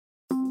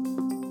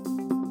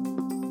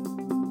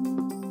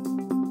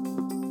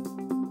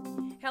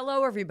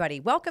Hello,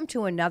 everybody. Welcome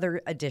to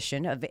another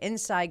edition of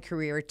Inside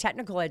Career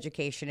Technical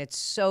Education. It's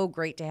so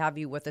great to have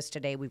you with us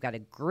today. We've got a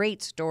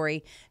great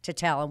story to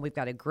tell, and we've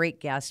got a great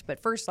guest. But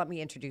first, let me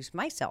introduce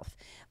myself.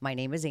 My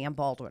name is Ann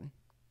Baldwin.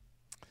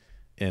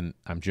 And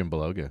I'm Jim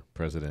Beloga,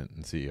 President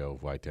and CEO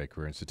of YTI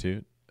Career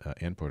Institute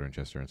and Porter and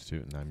Chester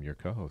Institute, and I'm your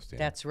co-host, Ann.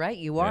 That's right.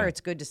 You are. Yeah.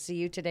 It's good to see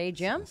you today,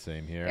 Jim.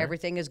 Same here.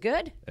 Everything is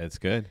good. It's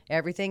good.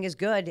 Everything is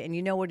good. And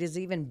you know what is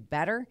even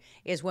better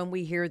is when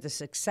we hear the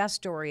success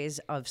stories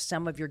of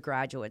some of your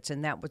graduates.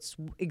 And that was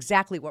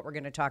exactly what we're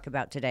going to talk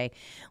about today.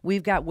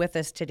 We've got with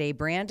us today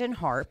Brandon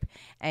Harp,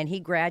 and he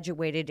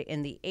graduated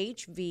in the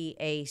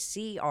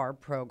HVACR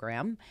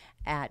program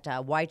at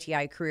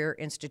YTI Career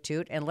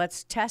Institute. And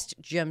let's test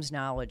Jim's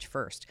knowledge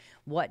first.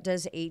 What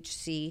does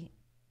HVACR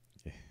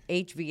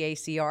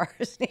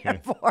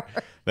stand for?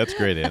 That's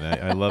great, Ann.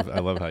 I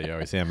love how you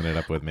always hamming it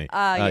up with me.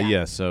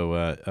 Yeah.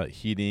 So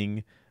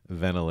heating,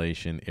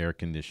 ventilation, air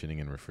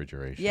conditioning, and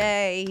refrigeration.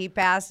 Yay, he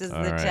passes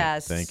All the right,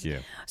 test. thank you.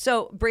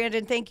 So,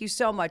 Brandon, thank you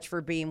so much for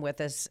being with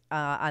us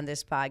on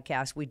this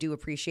podcast. We do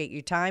appreciate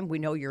your time. We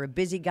know you're a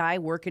busy guy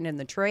working in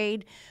the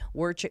trade,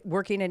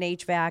 working in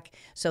HVAC.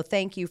 So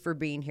thank you for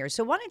being here.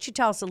 So why don't you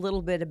tell us a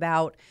little bit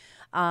about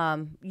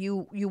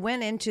you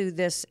went into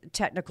this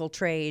technical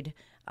trade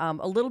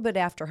a little bit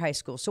after high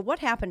school. So what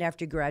happened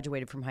after you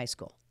graduated from high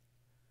school?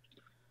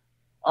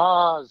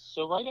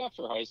 So right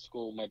after high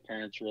school, my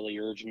parents really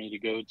urged me to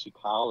go to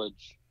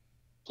college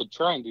to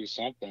try and do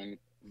something.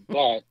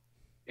 But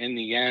in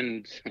the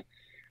end,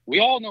 we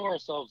all know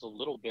ourselves a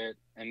little bit.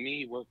 And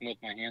me working with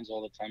my hands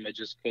all the time, I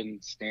just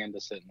couldn't stand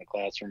to sit in the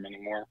classroom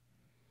anymore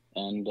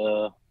and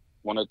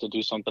wanted to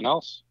do something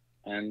else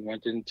and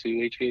went into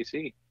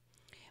HVAC.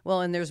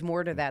 Well, and there's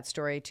more to that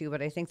story, too,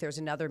 but I think there's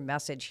another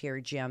message here,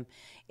 Jim,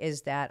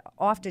 is that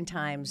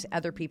oftentimes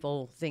other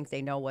people think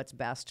they know what's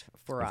best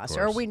for us,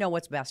 or we know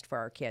what's best for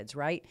our kids,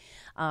 right?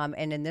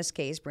 And in this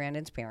case,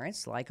 Brandon's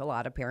parents, like a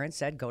lot of parents,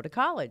 said, go to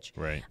college.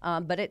 Right.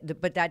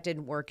 But that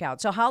didn't work out.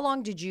 So how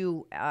long did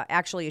you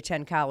actually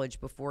attend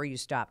college before you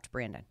stopped,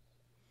 Brandon?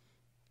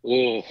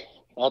 Ooh,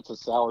 that's a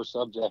sour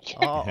subject.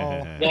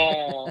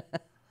 Uh-oh.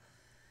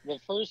 The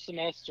first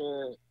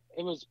semester,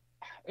 it was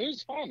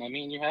fun. I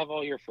mean, you have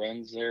all your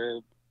friends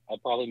there. I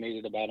probably made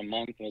it about a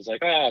month and was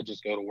like, I'll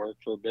just go to work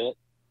for a bit.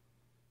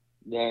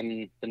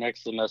 Then the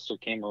next semester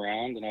came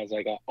around and I was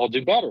like, I'll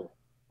do better.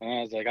 And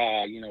I was like,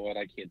 you know what?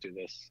 I can't do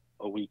this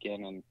a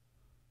weekend, and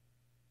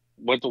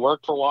went to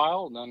work for a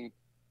while and then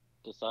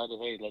decided,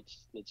 hey,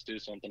 let's do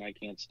something. I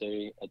can't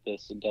stay at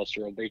this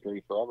industrial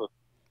bakery forever.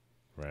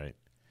 Right.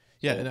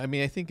 Yeah, and I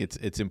mean, I think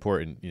it's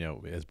important,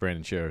 as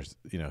Brandon shares,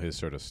 his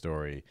sort of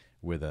story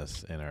with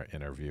us and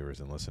our viewers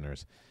and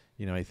listeners.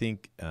 I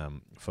think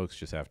folks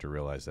just have to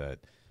realize that,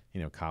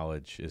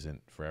 college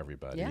isn't for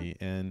everybody. Yeah.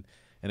 And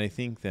I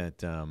think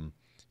that,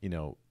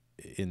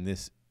 in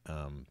this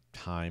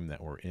time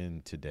that we're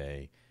in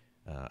today,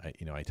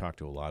 I talk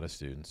to a lot of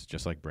students,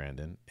 just like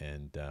Brandon,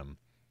 and,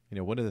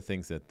 one of the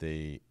things that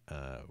they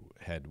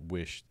had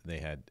wished they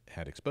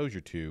had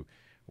exposure to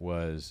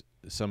was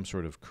some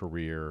sort of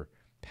career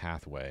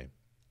pathway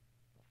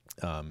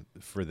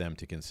for them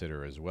to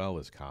consider as well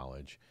as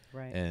college.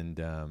 Right. And,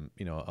 a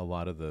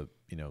lot of the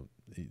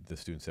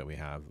students that we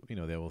have,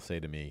 they will say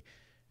to me,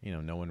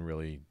 no one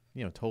really,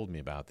 told me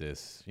about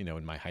this,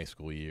 in my high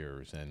school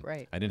years. And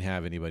Right. I didn't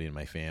have anybody in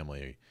my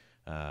family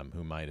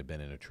who might have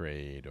been in a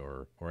trade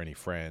or any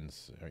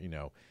friends,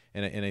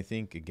 and I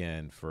think,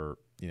 again, for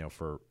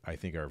I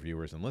think our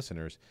viewers and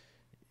listeners,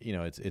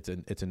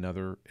 it's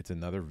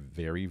another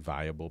very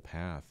viable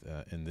path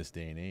in this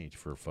day and age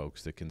for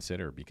folks to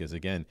consider, because,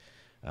 again,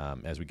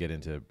 as we get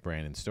into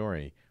Brandon's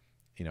story,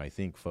 I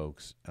think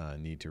folks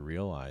need to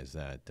realize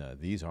that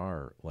these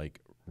are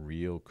like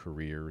real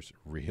careers,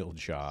 real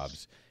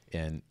jobs,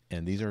 and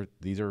these are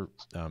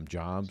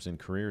jobs and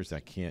careers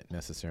that can't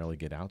necessarily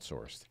get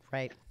outsourced.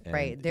 Right, And,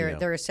 right.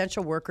 They're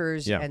essential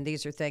workers, Yeah. and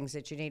these are things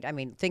that you need. I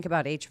mean, think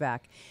about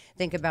HVAC.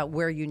 Think about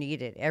where you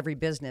need it. Every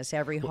business,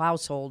 every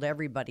household,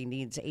 everybody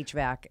needs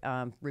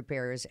HVAC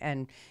repairs.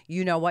 And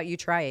you know what? You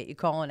try it. You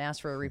call and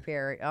ask for a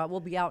repair. We'll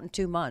be out in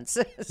 2 months.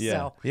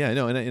 So, Yeah,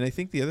 no, and I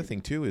think the other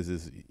thing too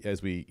is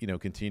as we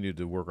continue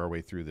to work our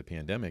way through the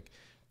pandemic,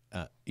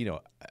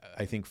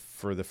 I think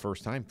for the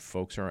first time,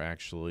 folks are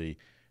actually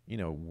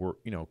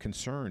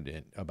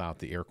concerned about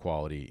the air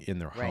quality in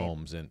their Right.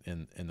 homes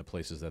and the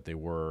places that they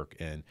work,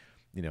 and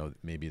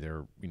maybe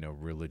their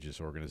religious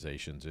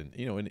organizations, and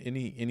and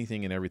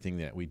anything and everything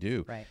that we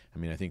do. Right. I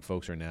mean, I think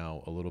folks are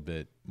now a little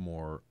bit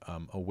more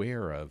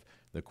aware of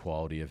the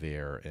quality of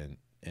air and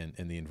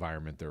the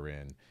environment they're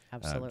in.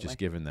 Absolutely. Just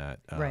given that,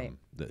 Right.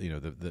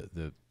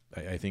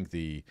 I think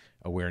the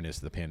awareness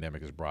the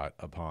pandemic has brought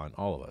upon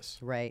all of us.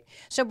 right.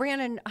 So,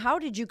 Brandon, how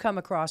did you come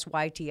across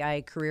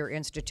YTI Career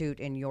Institute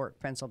in York,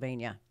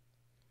 Pennsylvania?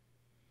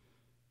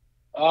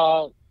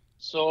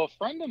 So a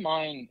friend of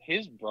mine,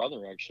 his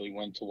brother actually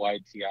went to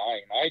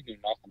YTI, and I knew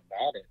nothing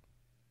about it.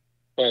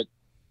 But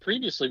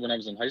previously, when I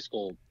was in high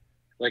school,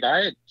 like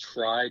I had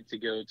tried to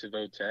go to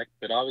Votech,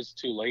 but I was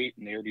too late,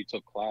 and they already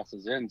took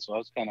classes in, so I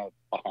was kind of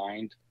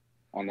behind.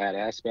 on that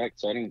aspect,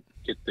 so I didn't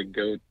get to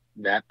go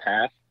that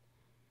path.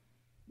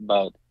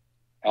 But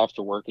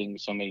after working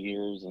so many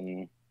years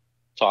and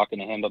talking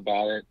to him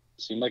about it,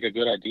 seemed like a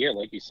good idea.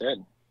 Like you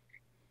said,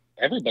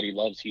 everybody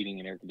loves heating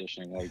and air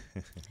conditioning. Like,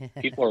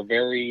 people are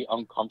very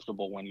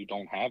uncomfortable when you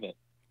don't have it.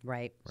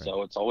 Right.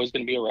 So it's always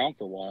going to be around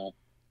for a while.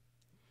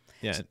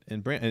 Yeah,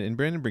 and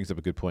Brandon brings up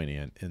a good point,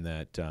 Ian, in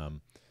that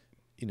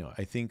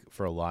I think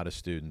for a lot of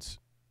students,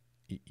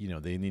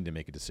 they need to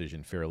make a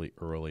decision fairly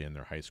early in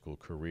their high school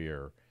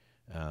career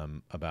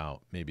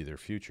about maybe their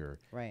future.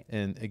 Right.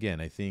 And again,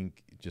 I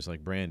think just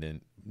like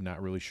Brandon,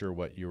 not really sure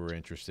what you were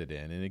interested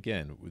in. And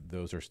again,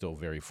 those are still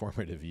very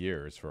formative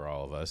years for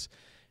all of us.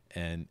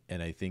 And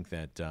I think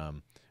that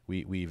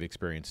we've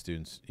experienced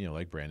students,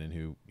 like Brandon,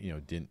 who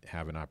didn't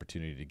have an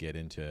opportunity to get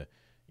into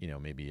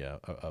maybe a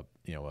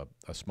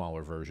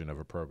smaller version of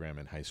a program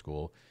in high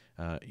school.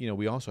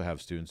 We also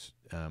have students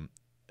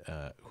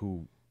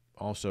who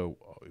also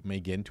may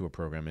get into a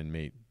program and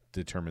may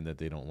determine that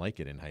they don't like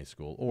it in high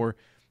school, or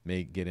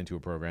may get into a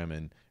program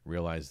and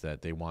realize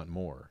that they want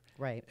more.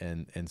 Right.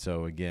 And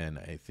so again,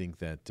 I think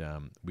that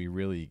we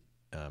really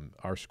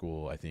our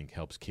school, I think,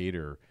 helps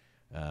cater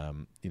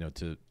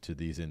to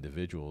these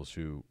individuals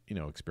who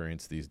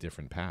experience these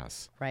different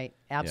paths. Right.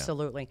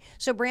 Absolutely. Yeah.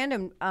 So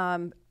Brandon,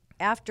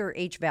 after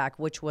HVAC,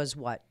 which was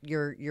what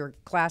your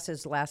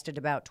classes lasted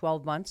about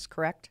 12 months,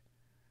 correct?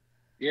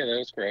 Yeah, that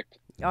was correct.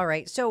 All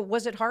right. So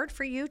was it hard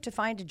for you to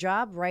find a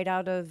job right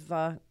out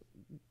of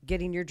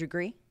getting your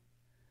degree?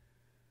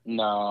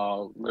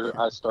 No,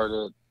 I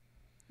started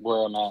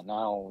where I'm at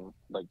now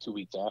like 2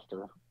 weeks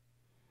after.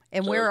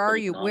 And so where are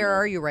you? Phenomenal. Where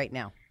are you right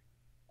now?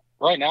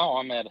 Right now,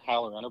 I'm at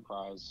Haller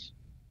Enterprise,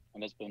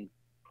 and it's been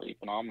pretty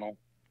phenomenal.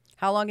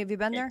 How long have you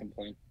been Can't there?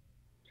 complain.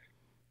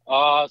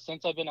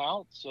 Since I've been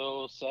out,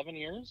 so 7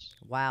 years.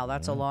 Wow,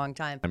 that's a long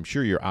time. I'm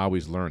sure you're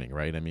always learning,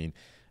 right? I mean,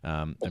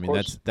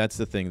 that's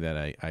the thing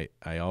that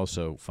I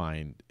also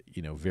find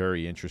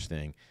very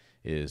interesting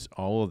is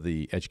all of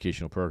the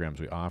educational programs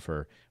we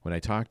offer. When I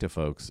talk to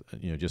folks,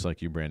 just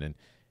like you, Brandon,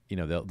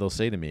 they'll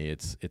say to me,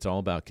 it's all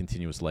about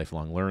continuous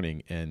lifelong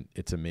learning, and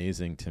it's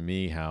amazing to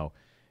me how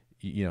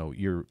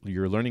your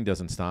learning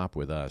doesn't stop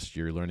with us.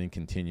 Your learning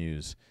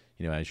continues,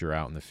 as you're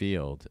out in the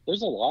field.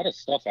 There's a lot of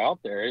stuff out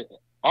there.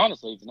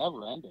 Honestly, it's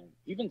never ending.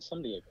 Even some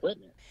of the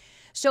equipment.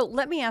 So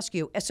let me ask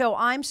you. So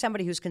I'm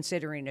somebody who's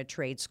considering a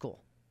trade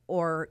school,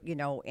 or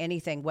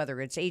anything, whether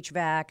it's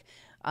HVAC,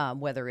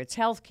 whether it's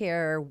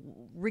healthcare,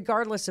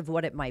 regardless of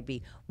what it might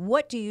be.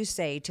 What do you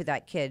say to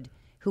that kid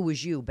who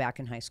was you back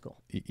in high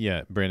school?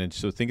 Yeah, Brandon.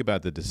 So think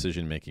about the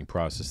decision-making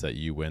process that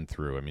you went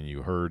through. I mean,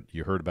 you heard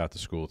about the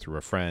school through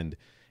a friend,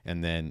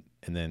 and then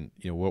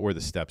what were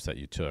the steps that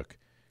you took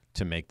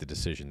to make the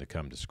decision to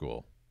come to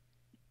school?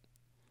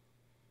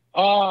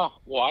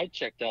 Well, I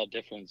checked out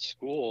different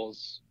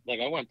schools. Like,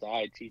 I went to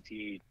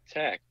ITT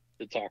Tech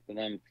to talk to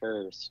them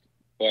first,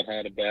 but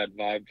had a bad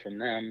vibe from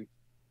them.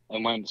 I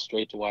went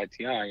straight to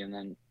YTI, and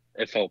then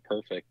it felt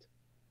perfect.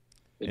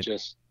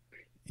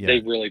 They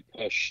really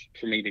pushed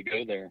for me to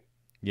go there.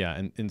 Yeah,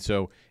 and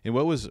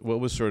what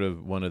was sort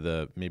of one of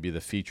the maybe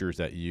the features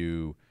that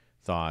you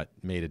thought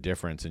made a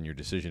difference in your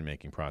decision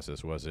making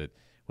process? Was it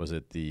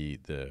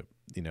the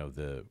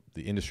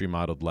industry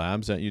modeled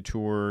labs that you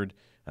toured?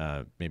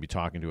 Maybe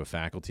talking to a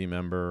faculty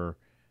member?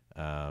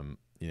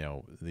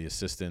 The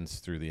assistance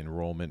through the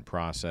enrollment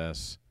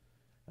process?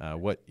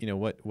 What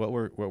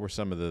were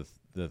some of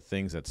the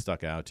things that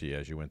stuck out to you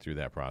as you went through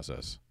that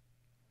process?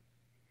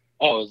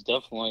 Oh, it was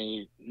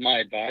definitely my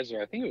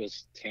advisor. I think it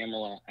was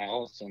Tamala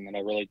Allison that I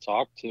really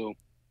talked to.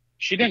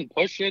 She didn't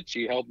push it.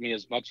 She helped me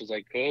as much as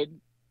I could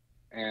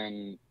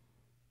and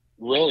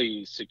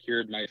really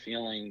secured my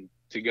feeling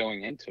to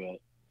going into it.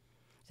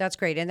 That's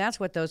great. And that's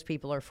what those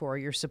people are for,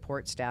 your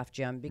support staff,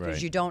 Jim, because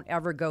right. You don't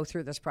ever go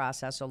through this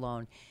process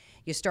alone.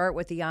 You start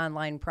with the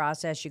online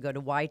process. You go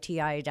to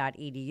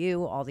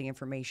yti.edu. All the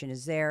information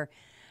is there.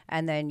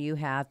 And then you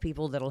have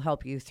people that'll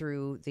help you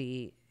through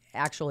the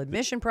actual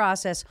admission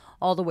process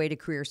all the way to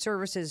career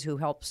services, who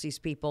helps these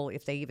people,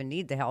 if they even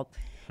need the help,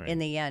 right. In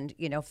the end,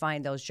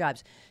 find those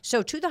jobs.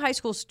 So to the high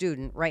school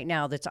student right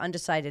now that's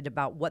undecided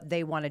about what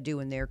they want to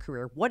do in their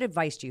career, what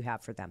advice do you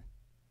have for them?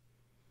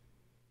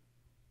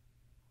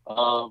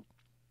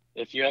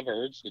 If you have an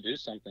urge to do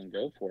something,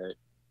 go for it.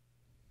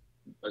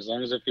 As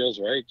long as it feels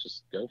right,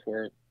 just go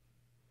for it.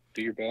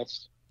 Do your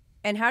best.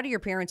 And how do your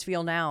parents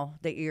feel now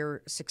that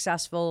you're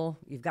successful?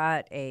 You've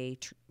got a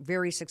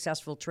very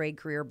successful trade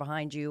career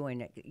behind you,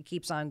 and it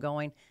keeps on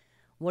going.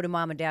 What do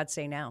mom and dad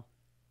say now?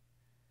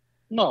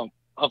 No,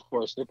 of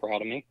course, they're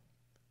proud of me.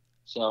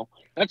 So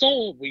that's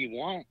all we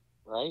want,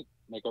 right?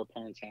 Make our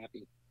parents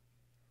happy.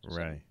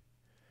 Right.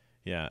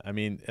 Yeah. I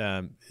mean,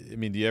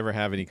 do you ever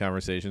have any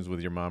conversations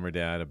with your mom or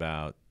dad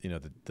about,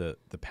 the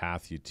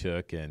path you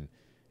took and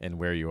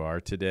where you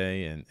are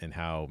today, and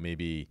how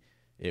maybe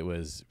it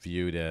was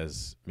viewed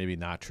as maybe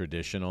not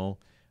traditional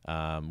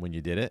when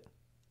you did it?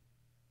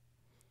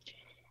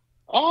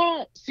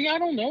 See, I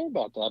don't know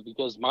about that,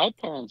 because my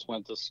parents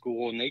went to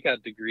school and they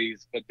got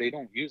degrees, but they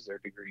don't use their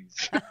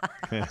degrees.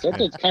 So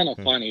that's kind of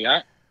funny.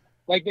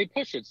 like they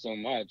push it so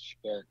much,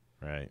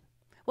 but Right.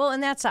 Well,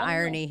 and that's the I don't know.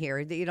 irony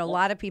here. That, a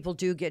lot of people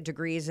do get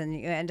degrees and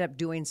you end up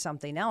doing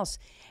something else.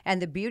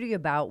 And the beauty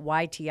about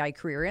YTI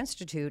Career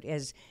Institute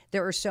is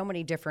there are so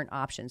many different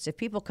options. If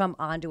people come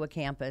onto a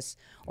campus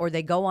or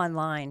they go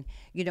online,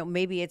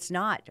 maybe it's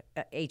not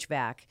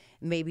HVAC,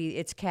 maybe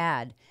it's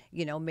CAD,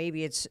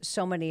 maybe it's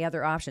so many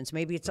other options.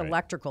 Maybe it's Right.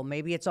 electrical,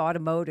 maybe it's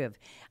automotive.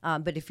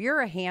 But if you're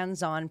a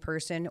hands-on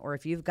person or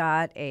if you've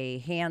got a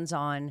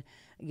hands-on,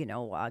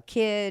 a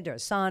kid or a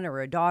son or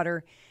a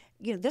daughter,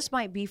 this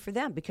might be for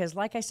them because,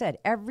 like I said,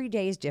 every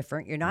day is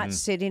different. You're not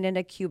sitting in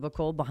a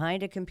cubicle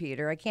behind a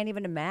computer. I can't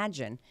even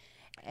imagine.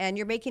 And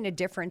you're making a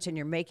difference, and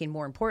you're making,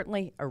 more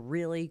importantly, a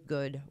really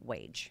good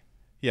wage.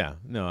 Yeah,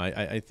 no,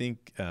 I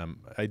think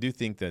I do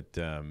think that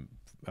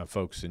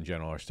folks in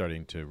general are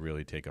starting to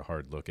really take a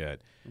hard look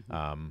at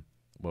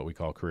what we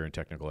call career and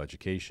technical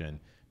education,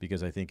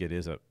 because I think it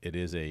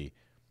is a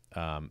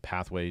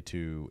pathway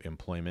to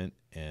employment,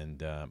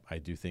 and I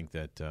do think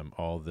that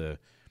all the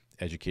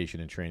education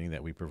and training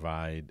that we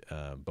provide,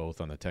 both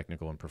on the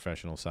technical and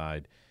professional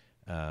side,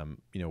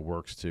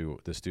 works to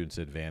the student's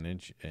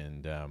advantage.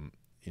 And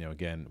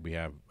again, we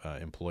have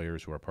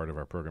employers who are part of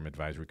our program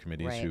advisory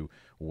committees Right. who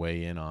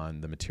weigh in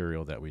on the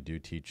material that we do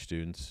teach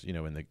students,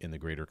 in the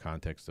greater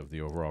context of the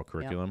overall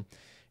curriculum,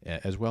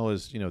 as well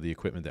as the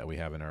equipment that we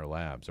have in our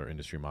labs, our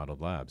industry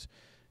modeled labs.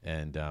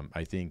 And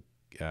I think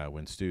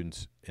when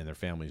students and their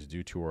families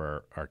do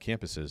tour our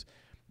campuses,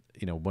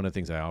 one of the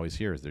things I always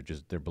hear is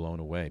they're blown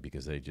away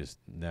because they just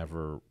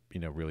never,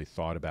 really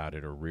thought about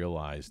it or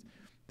realized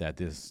that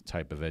this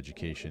type of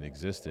education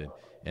existed,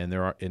 and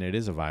it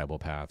is a viable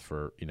path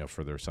for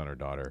their son or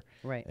daughter.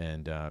 Right.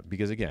 And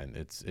because again,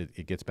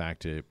 it gets back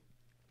to,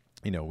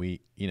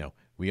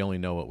 we only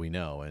know what we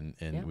know, and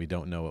Yeah. we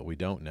don't know what we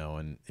don't know.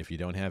 And if you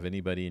don't have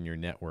anybody in your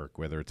network,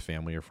 whether it's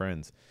family or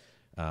friends,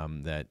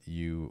 that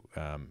you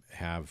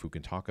have who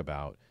can talk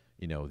about,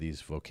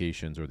 these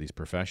vocations or these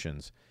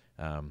professions,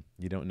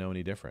 you don't know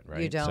any different,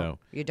 right? You don't. So,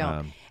 you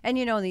don't. And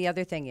the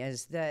other thing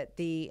is that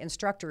the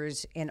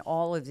instructors in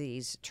all of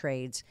these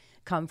trades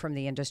come from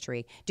the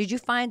industry. Did you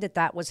find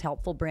that was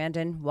helpful,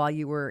 Brandon, while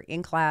you were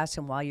in class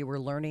and while you were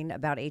learning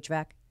about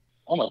HVAC?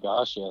 oh my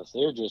gosh, yes,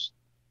 they're just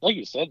like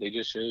you said. They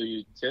just show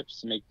you tips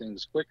to make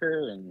things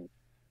quicker and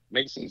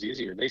makes things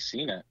easier. They've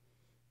seen it.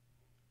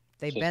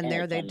 They've Just been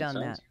there, kinda they've common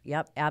done sense. that.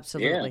 Yep,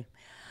 absolutely.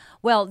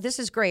 Well, this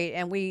is great,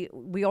 and we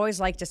always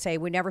like to say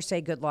we never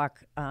say good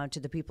luck to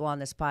the people on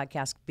this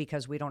podcast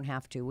because we don't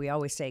have to. We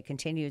always say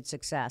continued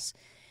success.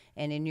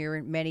 And in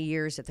your many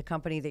years at the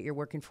company that you're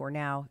working for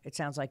now, it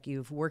sounds like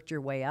you've worked your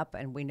way up,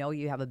 and we know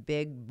you have a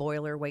big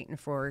boiler waiting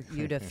for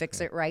you to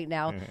fix it right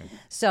now.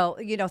 So,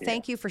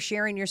 thank you for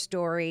sharing your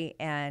story,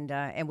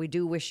 and we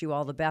do wish you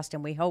all the best.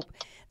 And we hope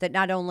that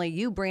not only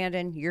you,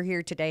 Brandon, you're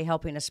here today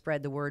helping us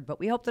spread the word, but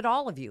we hope that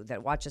all of you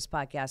that watch this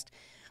podcast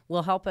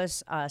will help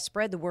us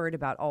spread the word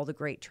about all the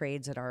great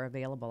trades that are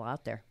available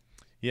out there.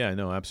 Yeah,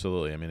 no,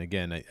 absolutely. I mean,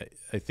 again,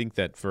 I think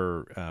that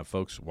for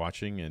folks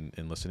watching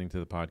and listening to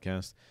the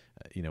podcast,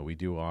 we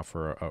do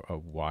offer a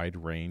wide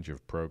range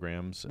of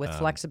programs. With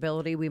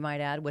flexibility, we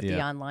might add, with the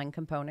yeah. online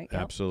component.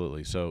 Yep.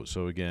 Absolutely. So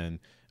again,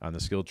 on the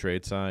skilled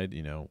trade side,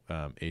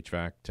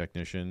 HVAC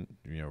technician,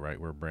 right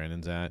where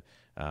Brandon's at,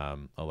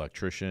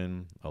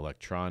 electrician,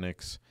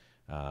 electronics,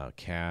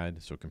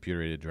 CAD, so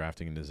computer-aided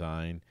drafting and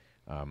design.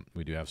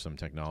 We do have some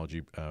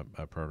technology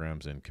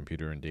programs in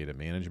computer and data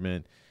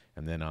management.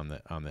 And then on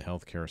the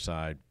healthcare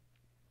side,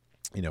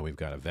 we've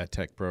got a vet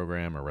tech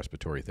program, a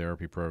respiratory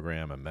therapy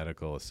program, a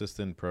medical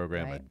assistant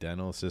program, a Right.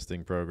 dental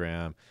assisting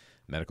program,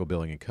 medical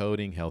billing and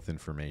coding, health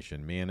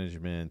information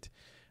management,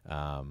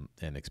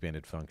 and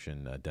expanded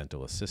function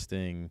dental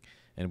assisting.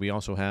 And we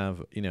also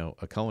have,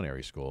 a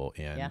culinary school,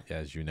 and Yeah.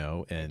 as you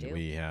know, and do.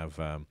 we have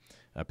a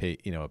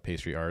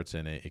pastry arts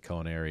and a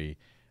culinary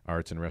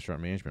arts and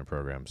restaurant management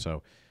program.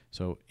 So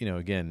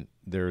again,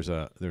 there's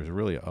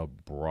really a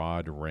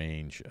broad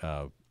range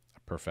of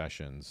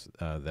professions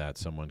that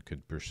someone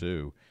could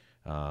pursue,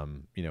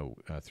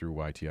 through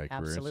YTI Career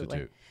Absolutely.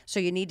 Institute. So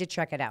you need to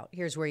check it out.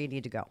 Here's where you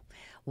need to go.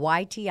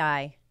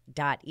 YTI.edu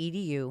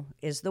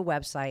is the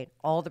website.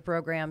 All the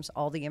programs,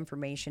 all the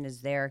information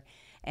is there.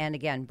 And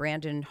again,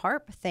 Brandon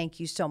Harp,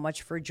 thank you so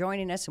much for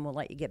joining us, and we'll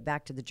let you get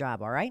back to the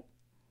job, all right?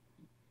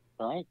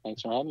 All right,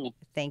 thanks for having me.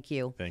 Thank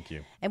you. Thank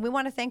you. And we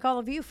want to thank all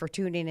of you for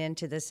tuning in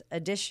to this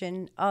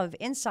edition of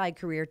Inside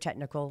Career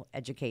Technical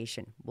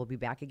Education. We'll be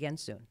back again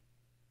soon.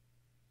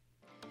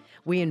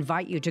 We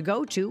invite you to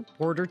go to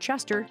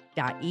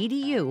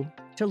porterchester.edu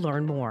to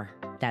learn more.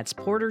 That's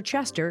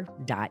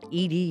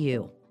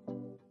porterchester.edu.